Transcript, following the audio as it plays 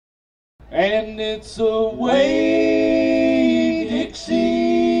And it's away,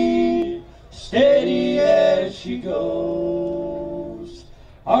 Dixie, steady as she goes,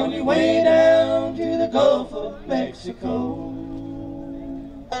 on your way down to the Gulf of Mexico.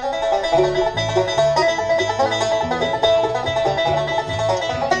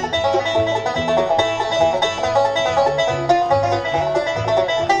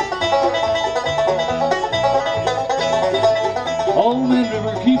 Old Man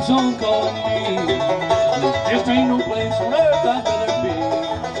River keeps on calling me. There just ain't no place on earth I'd rather be.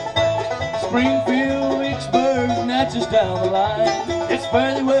 Springfield, Vicksburg, Natchez down the line. It's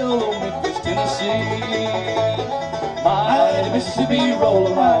fairly well on Memphis, Tennessee. Mighty Mississippi, roll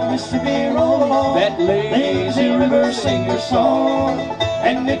along, Mississippi, roll along. That lazy river sing her song.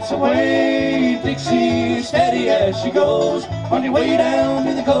 And it's away, Dixie, steady as she goes, on your way down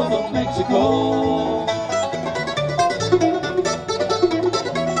to the Gulf of Mexico.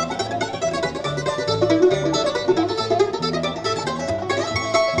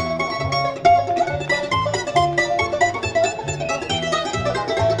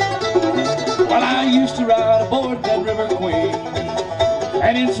 Well, I used to ride aboard that River Queen,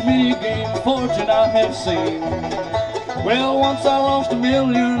 and it's many a game of fortune I have seen. Well, once I lost $1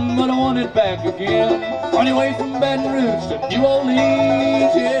 million, but I won it back again, on your way from Baton Rouge to New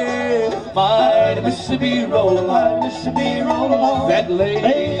Orleans, yeah. Mighty Mississippi, roll along, Mississippi, roll along. That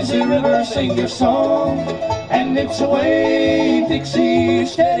lazy river sing your song. And it's away, Dixie,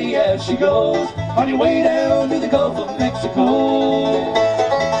 steady as she goes, on your way down to the Gulf of Mexico.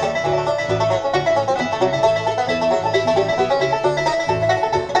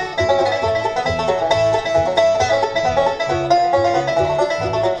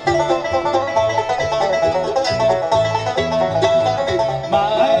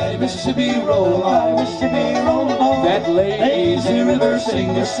 Mississippi, roll along, Mississippi, roll along. That lazy river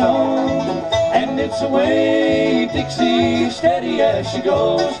sing their song. And it's away, Dixie, steady as she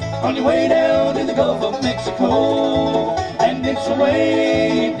goes, on your way down to the Gulf of Mexico. And it's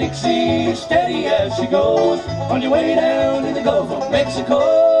away, Dixie, steady as she goes, on your way down to the Gulf of Mexico.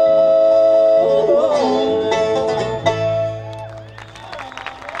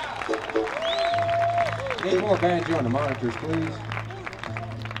 Need more banjo on the monitors, please.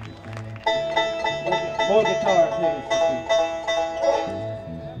 More guitar, please.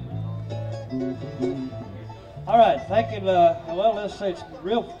 All right, thank you. Well, let's say it's a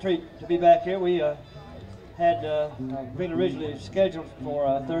real treat to be back here. We had been originally scheduled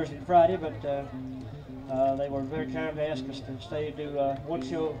for Thursday and Friday, but they were very kind to ask us to stay and do one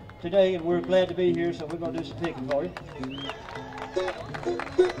show today, and we're glad to be here, so we're going to do some picking for you.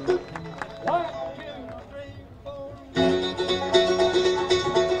 1, 2, 3, 4.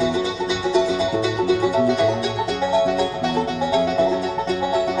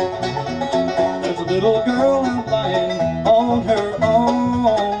 Little girl out lying on her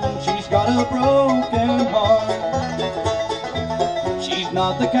own. She's got a broken heart. She's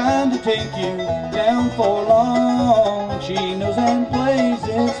not the kind to take you down for long. She knows and plays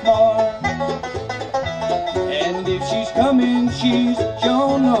it smart. And if she's coming, she's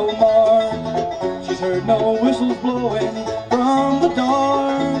shown no mark. She's heard no whistles blowing from the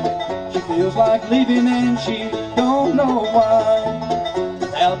dark. She feels like leaving and she don't know why.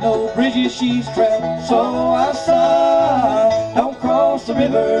 Without no bridges she's trapped, so I sigh. Don't cross the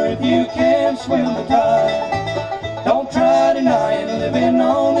river if you can't swim the tide. Don't try denying living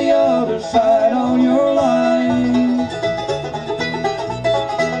on the other side of your life.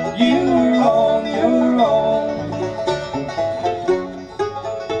 You're on your own.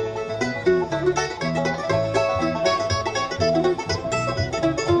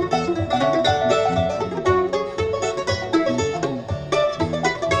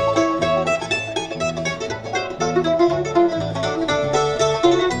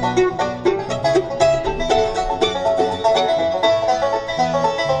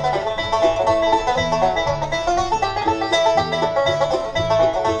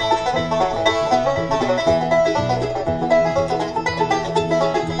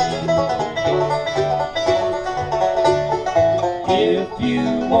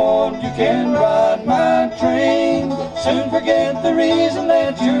 Can ride my train, soon forget the reason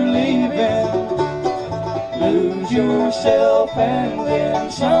that you're leaving. Lose yourself and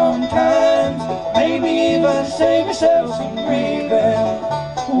then sometimes maybe even save yourself some grieving.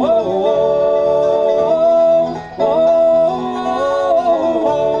 Whoa, whoa, whoa,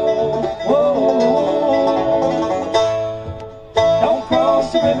 whoa, whoa. Don't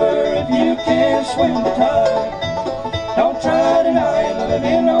cross the river if you can't swim the tide. Don't try denying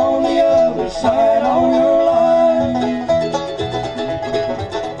living on the other side of your life.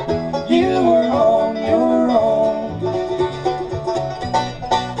 You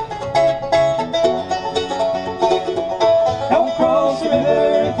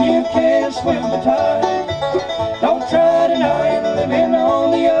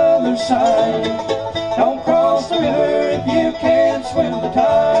other side. Don't cross the river if you can't swim the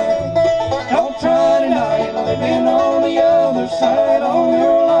tide. Don't try tonight living on the other side of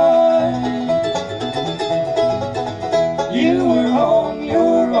your line. You were on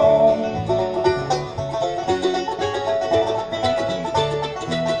your own.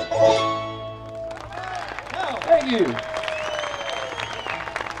 Thank you.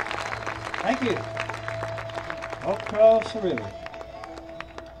 Thank you. Across the river.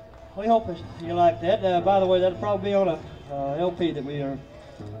 We hope you like that. By the way, that'll probably be on a LP that we are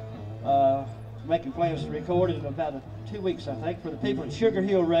making plans to record in about 2 weeks, I think, for the people at Sugar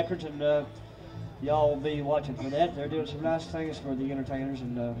Hill Records, and y'all will be watching for that. They're doing some nice things for the entertainers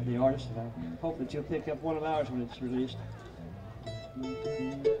and the artists, and I hope that you'll pick up one of ours when it's released.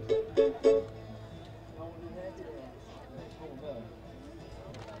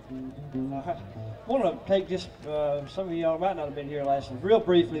 I want to take just, some of y'all might not have been here last night. Real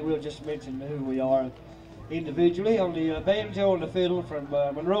briefly, we'll just mention who we are individually. On the banjo and the fiddle from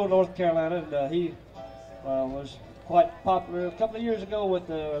Monroe, North Carolina, and he was quite popular a couple of years ago with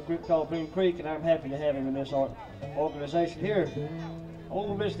a group called Blue Creek, and I'm happy to have him in this organization here.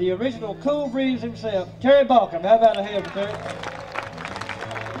 Old Miss, the original Cool Breeze himself, Terry Baucom. How about a hand for Terry?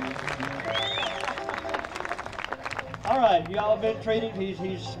 All right, y'all have been treated.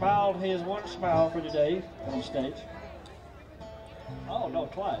 He's smiled his one smile for today on stage. Oh, no,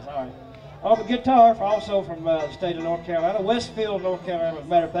 twice. All right. On the guitar, also from the state of North Carolina, Westfield, North Carolina, as a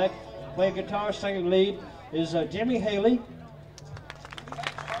matter of fact. Playing guitar, singing lead is Jimmy Haley.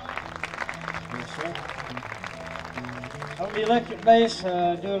 Yes, sir. On the electric bass,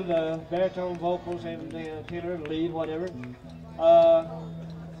 doing the baritone vocals and the tenor, lead, whatever.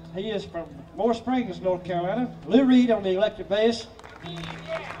 He is from Moore Springs, North Carolina. Reid on the electric bass.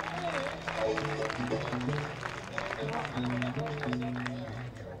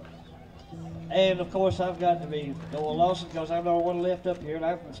 And of course, I've got to be Doyle Lawson because I'm the only one left up here, and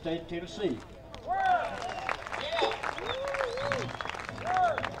I'm from the state of Tennessee.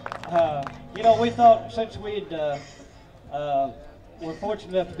 You know, we thought since we'd were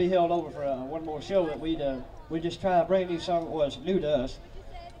fortunate enough to be held over for one more show that we'd just try a brand new song that was new to us.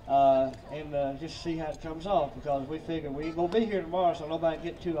 And just see how it comes off, because we figure we ain't gonna be here tomorrow, so nobody can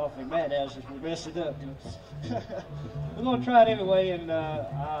get too awfully mad at us if we mess it up. We're gonna try it anyway, and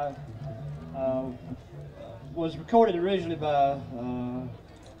was recorded originally by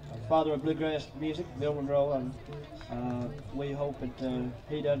father of bluegrass music, Bill Monroe, and we hope that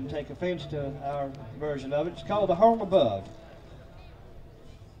he doesn't take offense to our version of it. It's called The Home Above.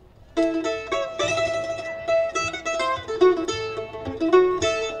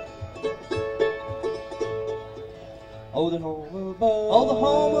 Oh, the home above, oh, the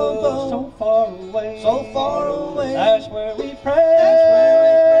home above, so far away, so far away. That's where we pray, that's where we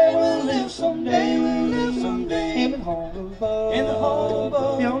pray. We'll live someday, we'll live someday. In the home above, in the home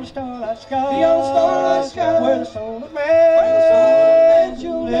above, beyond the starlight sky, beyond the starlight sky, where the soul of man,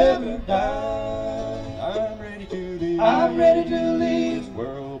 you'll never die. I'm ready to leave, I'm ready to leave this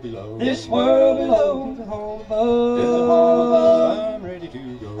world below, this world below. The home above, in the home above, I'm ready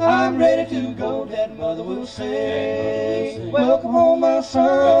to go, I'm ready to go. That mother will say, welcome home, my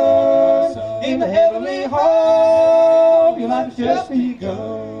son, in the heavenly home. Your life has just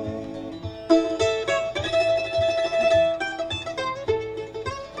begun.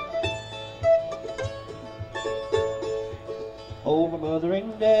 Oh, my mother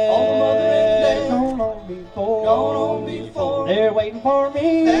and dad, oh, my mother and dad, gone on before, gone on before. They're waiting for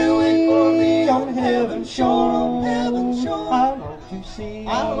me, they're waiting for me on heaven's shore, on heaven's shore. I long to see,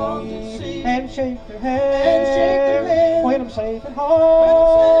 I long to see, and shake their hands, and shake their hands when I'm safe at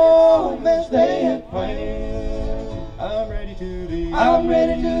home, as they had planned. I'm ready to leave, I'm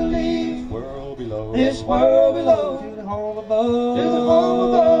ready to leave this world below, this world below, to the home above, to the home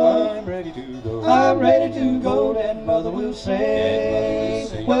above. I'm ready to go, I'm ready to go. That mother will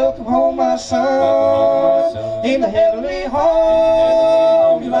say, welcome home, my son, in the heavenly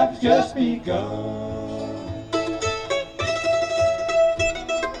home. Your life has just begun.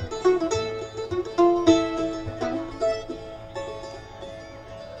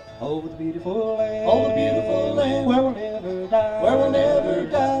 Oh, the beautiful land, oh, the beautiful land, where we'll never die, where we'll never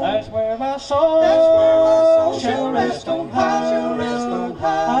die. That's where my soul, that's where my soul shall rest on high, shall rest on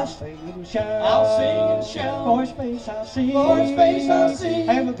high. I'll sing and shout, I'll sing and shout, for His face I see, for His face I see,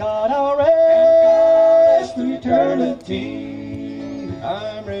 and with God I'll rest through eternity.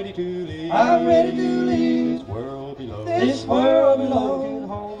 I'm ready to leave, I'm ready to leave this world below, this world below, to the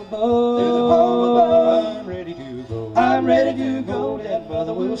home above, to the home above. I'm ready to go, I'm ready to go. That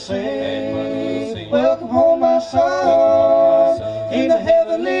mother will say, welcome home, my son, in the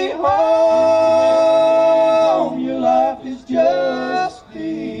heavenly home. home. Your life is just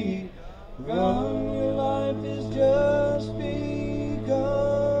begun. Your life is just begun.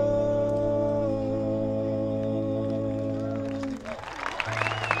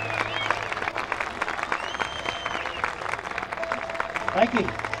 Thank you.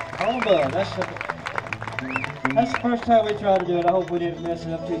 Home Bud. That's the first time we tried to do it. I hope we didn't mess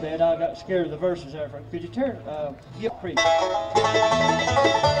it up too bad. I got scared of the verses there. Could you turn? Give Creek.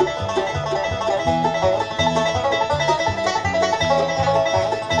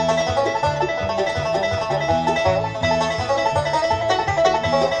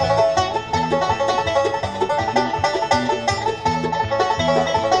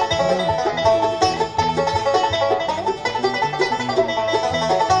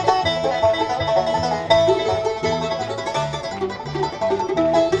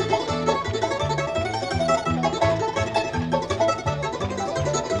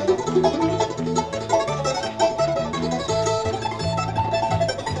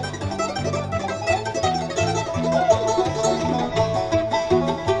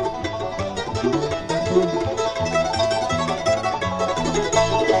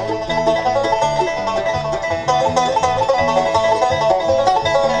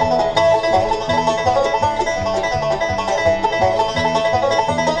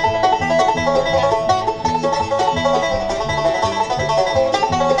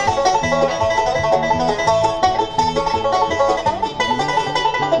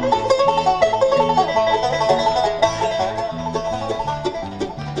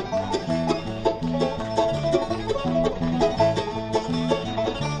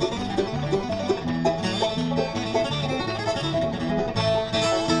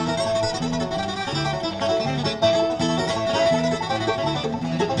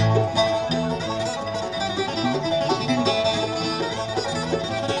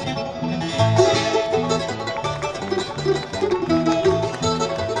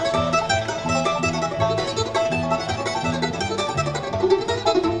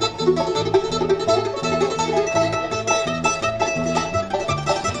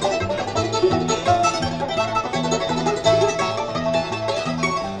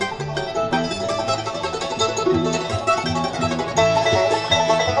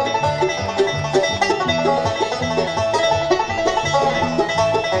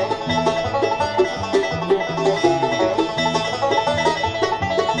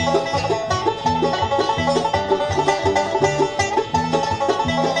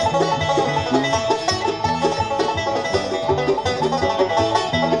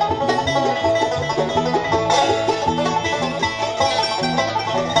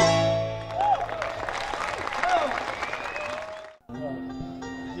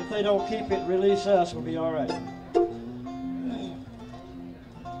 Keep it, release us, we'll be all right.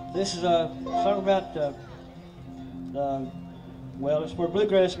 This is a song about, well, it's where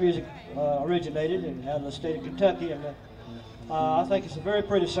bluegrass music originated and out of the state of Kentucky, and I think it's a very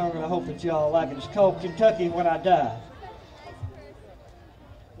pretty song, and I hope that y'all like it. It's called Kentucky When I Die.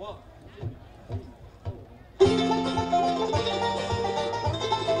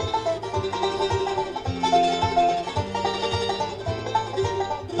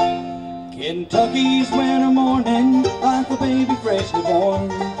 Kentucky's winter morning, like a baby freshly born.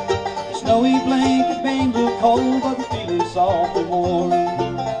 The snowy blanket may look cold, but the feeling soft and warm.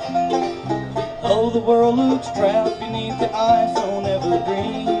 Though the world looks trapped beneath the ice on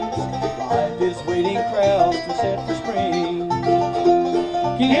evergreens, life is waiting crowds to set for spring.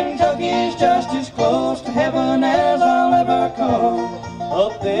 Kentucky's just as close to heaven as I'll ever come.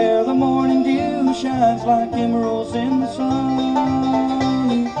 Up there the morning dew shines like emeralds in the sun.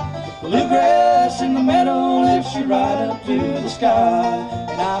 Bluegrass in the meadow lifts you right up to the sky,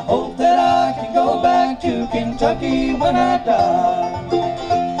 and I hope that I can go back to Kentucky when I die.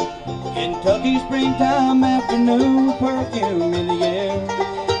 Kentucky springtime afternoon, perfume in the air,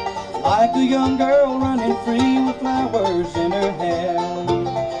 like a young girl running free with flowers in her hair.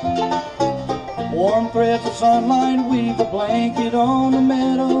 Warm threads of sunlight weave a blanket on the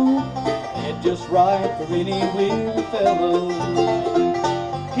meadow, it's just right for any weary fellow.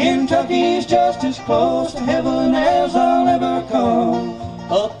 Kentucky's just as close to heaven as I'll ever come.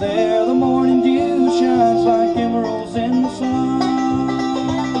 Up there the morning dew shines like emeralds in the sun.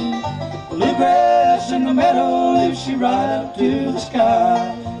 Bluegrass in the meadow lifts you right up to the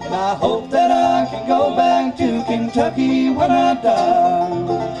sky, and I hope that I can go back to Kentucky when I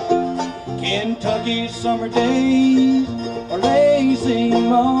die. Kentucky's summer days are lazy and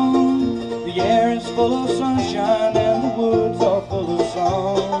long. The air is full of sunshine and the woods are full of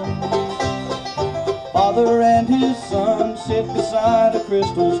song. father and his son sit beside a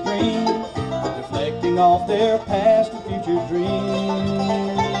crystal stream, reflecting off their past and future dreams.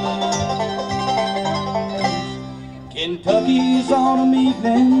 Kentucky's autumn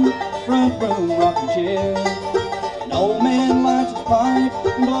evening, front room rocking chair. An old man lights his pipe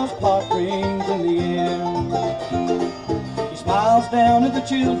and blows pot rings in the air. He smiles down at the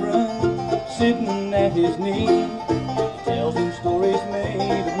children sitting at his knee. He tells them stories made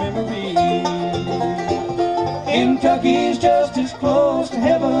of memory. Kentucky's just as close to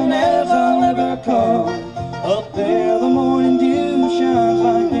heaven as I'll ever come. Up there the morning dew shines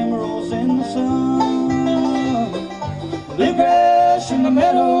like emeralds in the sun. Bluegrass in the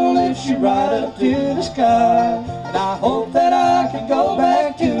meadow lifts you right up to the sky. And I hope that I can go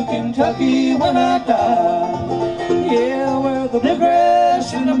back to Kentucky when I die. Yeah, where the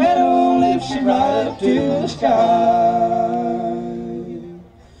bluegrass in the meadow lifts you right up to the sky.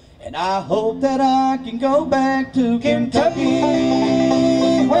 And I hope that I can go back to Kentucky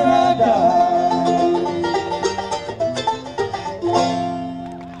when I die.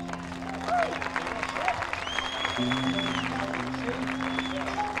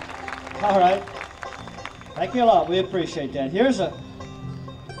 All right. Thank you a lot. We appreciate that. Here's a...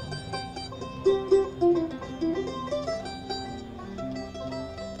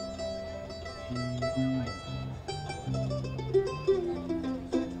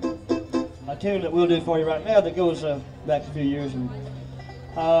 tune that we'll do for you right now that goes back a few years. And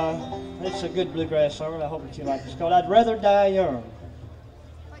it's a good bluegrass song, and I hope that you like it. It's called I'd Rather Die Young.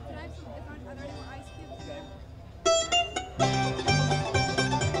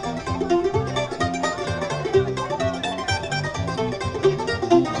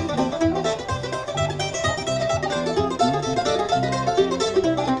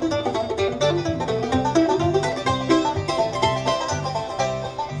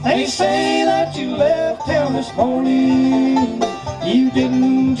 They say that you left town this morning. You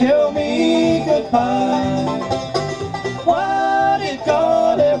didn't tell me goodbye. Why did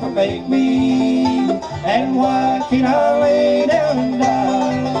God ever make me? And why can't I lay down and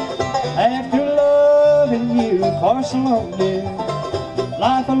die? After loving you for so long, dear,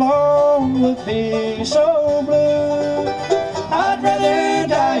 life alone would be so blue. I'd rather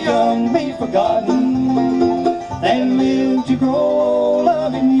die young, be forgotten, than live to grow old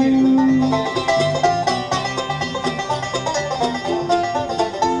loving you.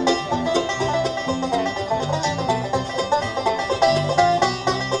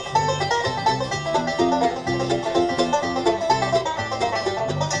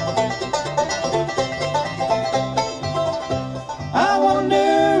 I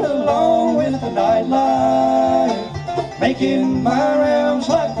wander along with the nightlight, making my rounds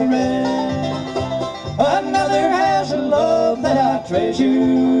like the rest. Another has a love that I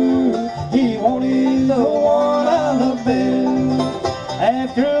treasure. He wanted the one I love best.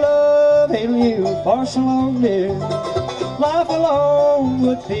 After loving you for so long, dear, life alone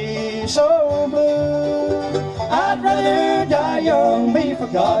would be so blue. I'd rather die young, be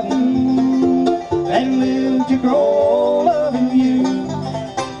forgotten, than live to grow old loving you.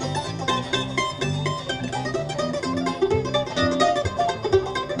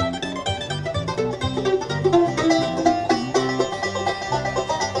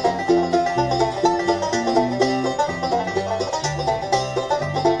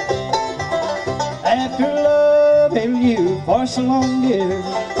 For so long, dear,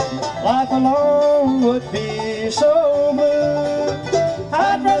 life alone would be so blue.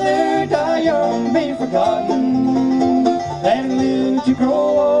 I'd rather die young, be forgotten, than live to grow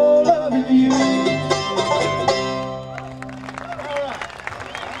old loving you.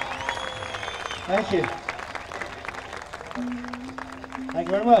 Thank you. Thank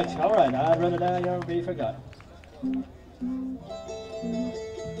you very much. All right, I'd rather die young, be forgotten.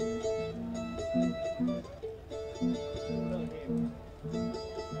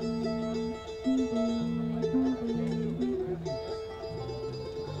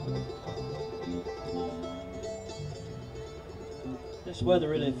 This weather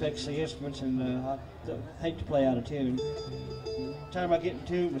really affects the instruments, and I hate to play out of tune. By the time I get in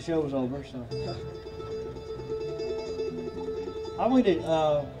tune, the show's over, so. I waited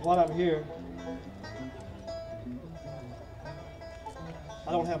while I'm here.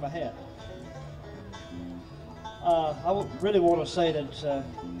 I don't have my hat. I really want to say that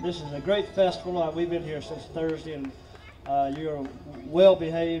this is a great festival. We've been here since Thursday, and you're well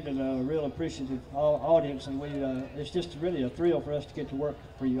behaved and a real appreciative audience, and it's just really a thrill for us to get to work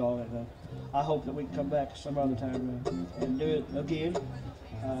for you all. And I hope that we can come back some other time and do it again.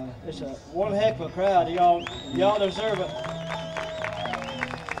 It's one heck of a crowd. Y'all deserve it.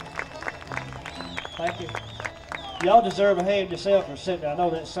 Thank you. Y'all deserve a hand yourself for sitting there. I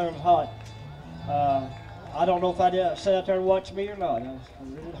know that sun's hot. I don't know if I'd sit out there and watch me or not.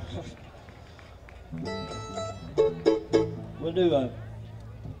 We'll do the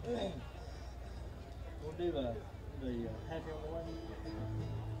Happy on the Way.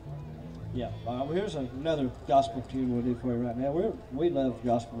 Yeah. Well, here's another gospel tune we'll do for you right now. We love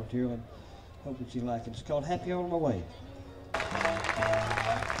gospel material and hope that you like it. It's called Happy on My Way.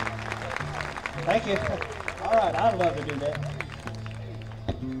 Thank you. All right, I'd love to do that.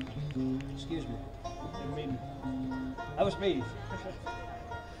 Excuse me. Didn't mean- That was me.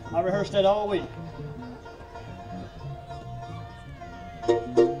 I rehearsed that all week.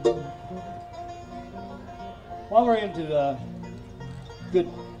 While we're into good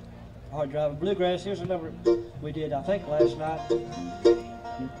hard driving bluegrass, here's a number we did, I think, last night.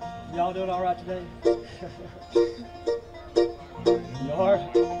 Y'all doing all right today? You are?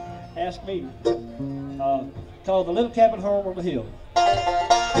 Ask me. Called The Little Cabin Home on the Hill.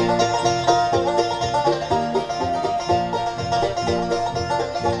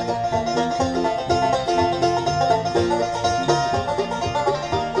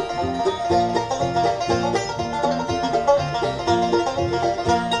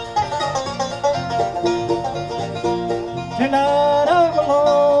 Tonight I'm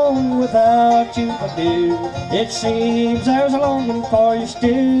alone without you, my dear. It seems there's a longing for you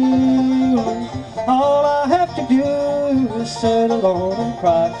still. All I have to do is sit alone and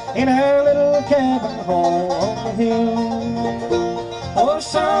cry in our little cabin home on the hill. Oh,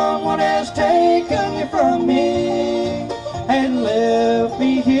 someone has taken you from me and left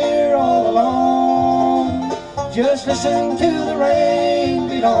me here all alone. Just listen to the rain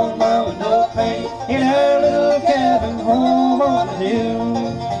beat on my window pane in our little cabin home on the hill.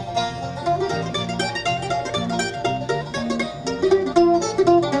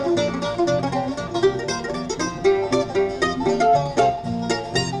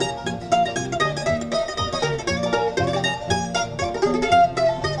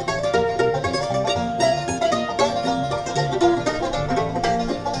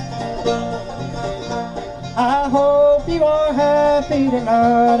 I hope you are happy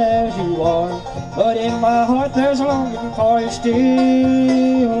tonight as you are, but in my heart there's a longing for you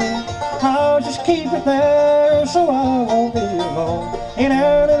still. I'll just keep it there so I won't be alone in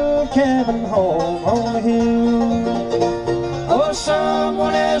our little cabin home on the hill. Oh,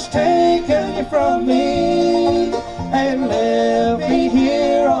 someone has taken you from me and left me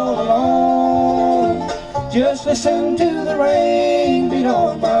here all alone. Just listen to the rain beat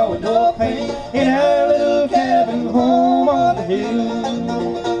on my window pane in our little cabin home on the hill.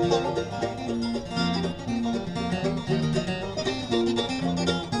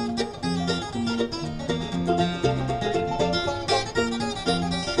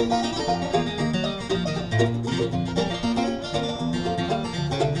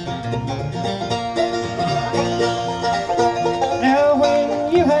 Now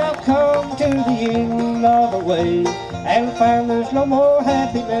when you have come to the end of the way and find there's no more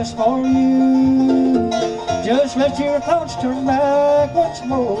happiness for you, just let your thoughts turn back once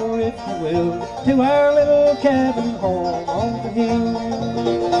more, if you will, to our little cabin home on the hill.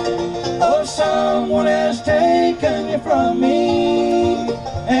 Oh, someone has taken you from me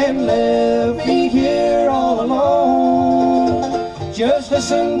and left me here all alone. Just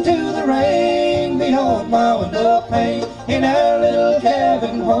listen to the rain beat on my window pane in our little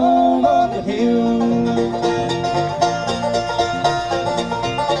cabin home on the hill.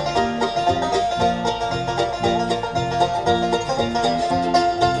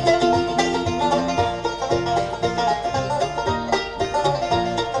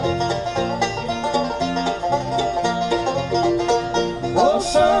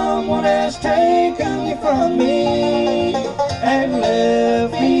 Someone has taken you from me and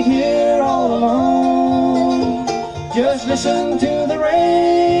left me here all alone. Just listen to the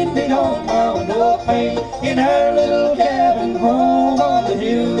rain beat on my window pane in our little cabin home on the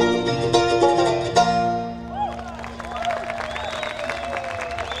hill.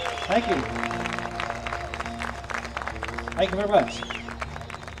 Thank you. Thank you very much.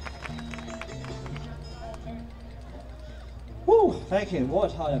 Woo, thank you. Boy,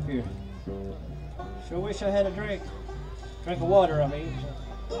 it's hot up here. Sure wish I had a drink. Drink of water, I mean.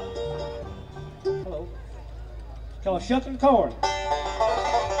 Hello. It's called Shucking Corn.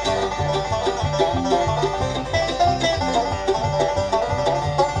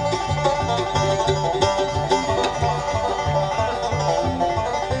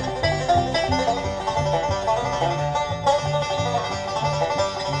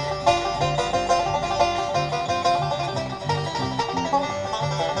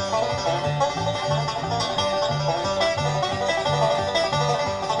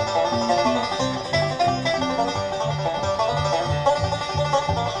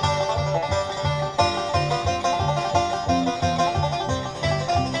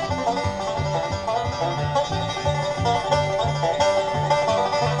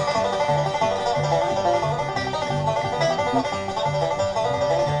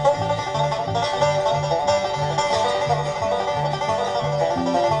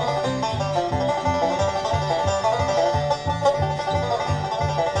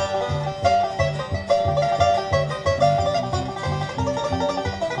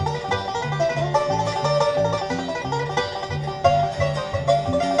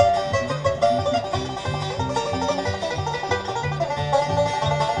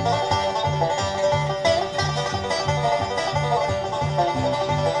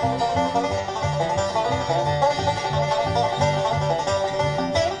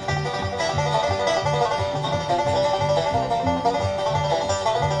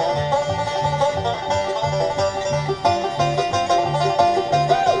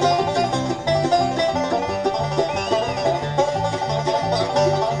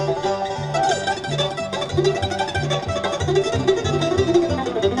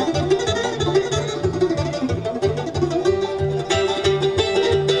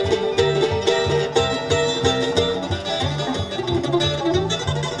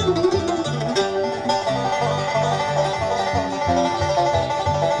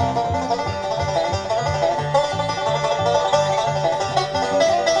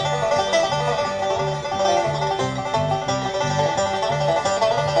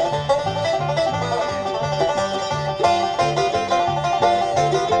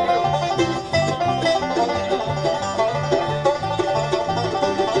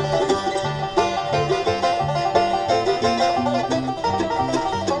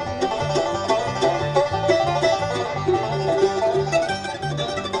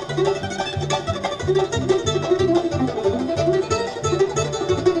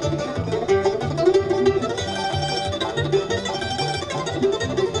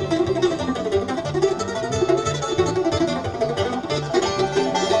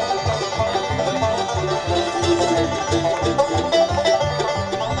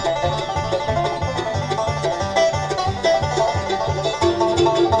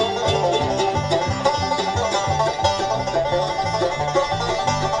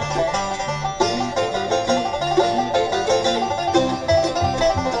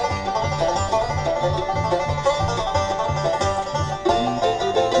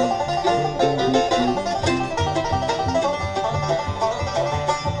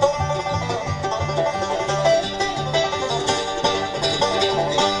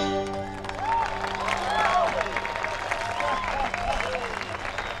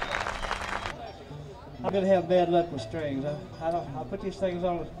 I'm gonna have bad luck with strings. I put these things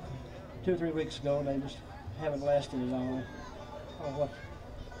on 2 or 3 weeks ago, and they just haven't lasted as long. I don't know what.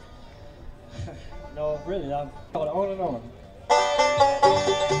 No, really, I'm going on and on.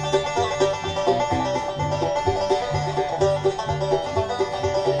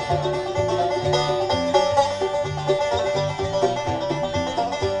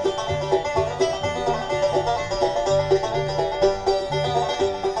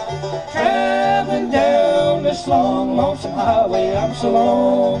 This long, lonesome highway, I'm so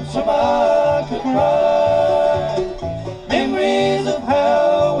lonesome I could cry. Memories of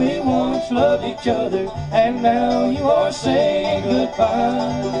how we once loved each other, and now you are saying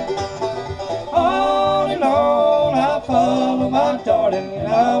goodbye. On and on I follow my darling, and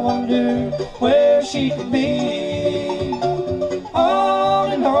I wonder where she could be.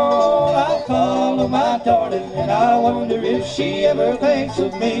 On and on I follow my darling, and I wonder if she ever thinks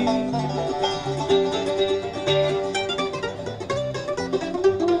of me.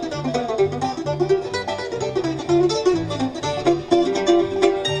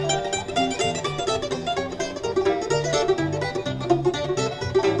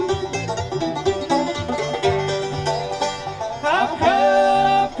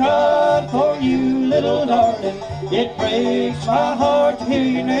 It breaks my heart to hear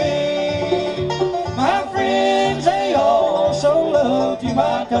your name. My friends, they also loved you,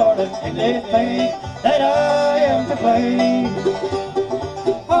 my darling, and they think that I am to blame.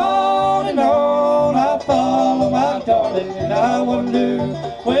 On and on I follow my darling, and I wonder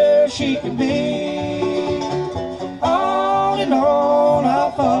where she can be. On and on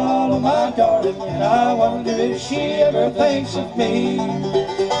I follow my darling, and I wonder if she ever thinks of me.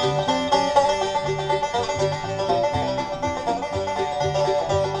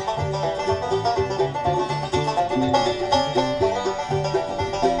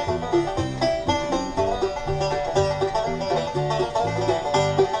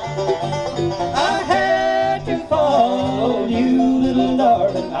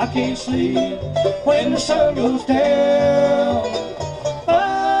 I can't sleep when the sun goes down.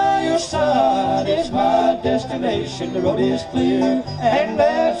 By your side is my destination. The road is clear, and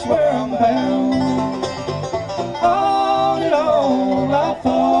that's where I'm bound. On and on I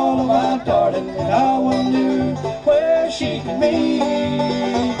follow my darling, and I wonder where she can be.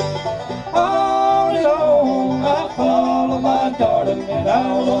 On and on I follow my darling, and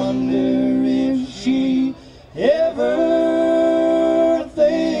I wonder if she ever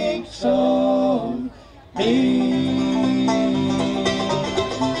of me.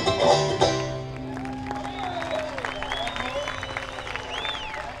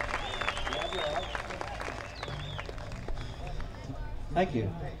 Thank you.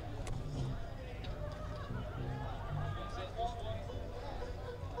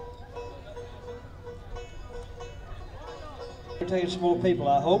 Entertain some more people,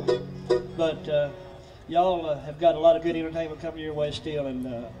 I hope, but y'all have got a lot of good entertainment coming your way still,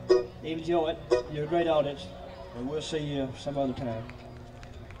 and enjoy it. You're a great audience, and we'll see you some other time.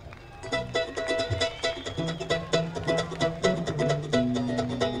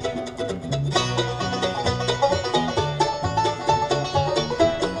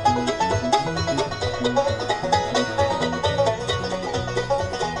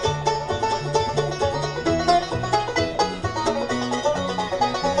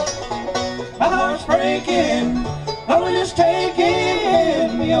 My heart's breaking, I'm just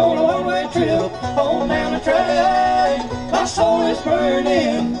taking me on a one-way trip on down the track. My soul is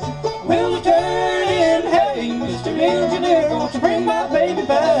burning, wheels are turning. Hey, Mr. Engineer, won't you bring my baby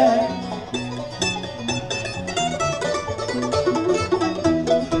back?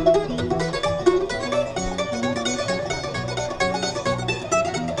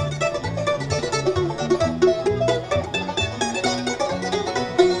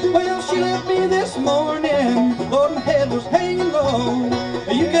 Well, she left me this morning.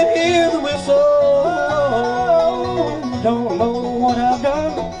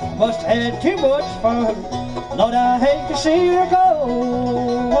 much fun. Lord, I hate to see her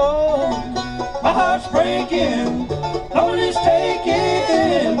go. My heart's breaking, loneliness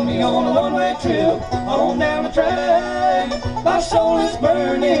taking me on a one-way trip on down the track. My soul is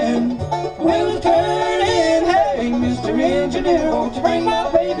burning, wheels are turning. Hey, Mr. Engineer, won't you bring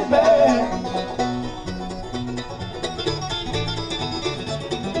my baby back?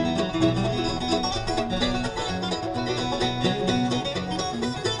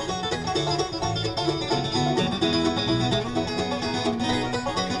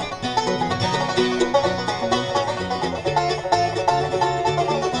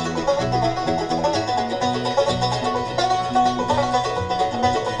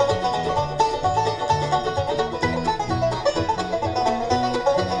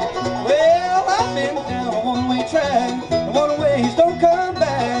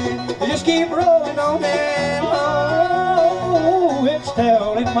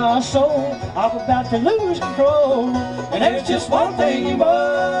 My soul, I'm about to lose control, and there's just one thing you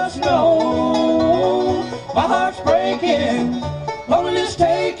must know. My heart's breaking, loneliness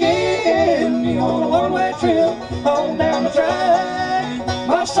taking me on a one-way trip on down the track.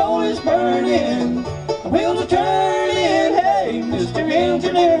 My soul is burning, the wheels are turning. Hey, Mr.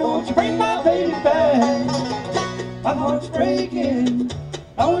 Engineer, won't you bring my baby back? My heart's breaking,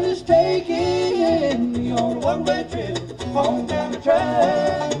 loneliness taking me on a one-way trip on down the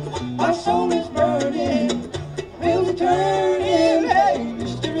track. My soul is burning, wheels are turning. Hey,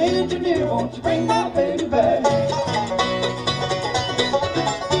 Mr. Engineer, won't you bring my baby back?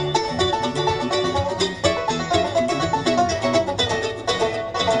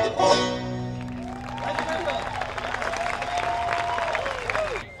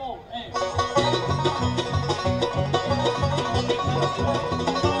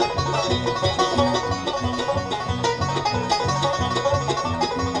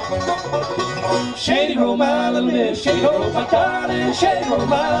 Shady roll my little miss, shady roll my darling, shady roll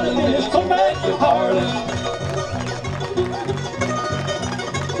my little miss, come back to Harlan.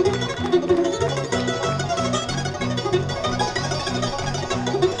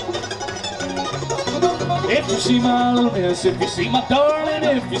 If you see my little miss, if you see my darling,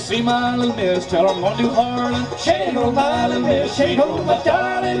 if you see my little miss, tell her I'm gonna do Harlan. Shady roll my little miss, shady roll my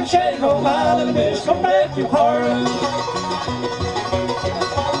darling, shady roll my little miss, come back to Harlan.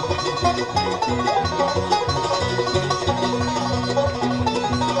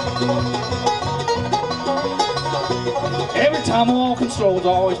 Every time I walk and stroll, it's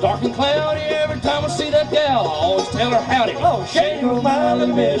always dark and cloudy. Every time I see that gal, I always tell her howdy. Oh, shady roll my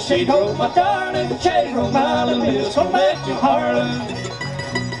little miss, shady roll my darling, shady roll my little miss, come back to Harlan.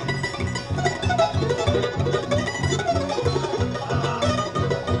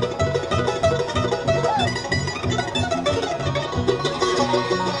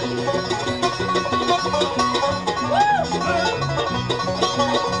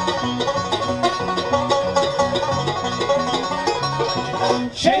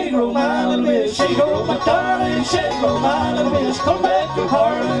 Shady roll my little miss, shady roll my darling, shady roll my little miss, come back to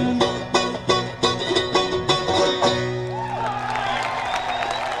Harlan.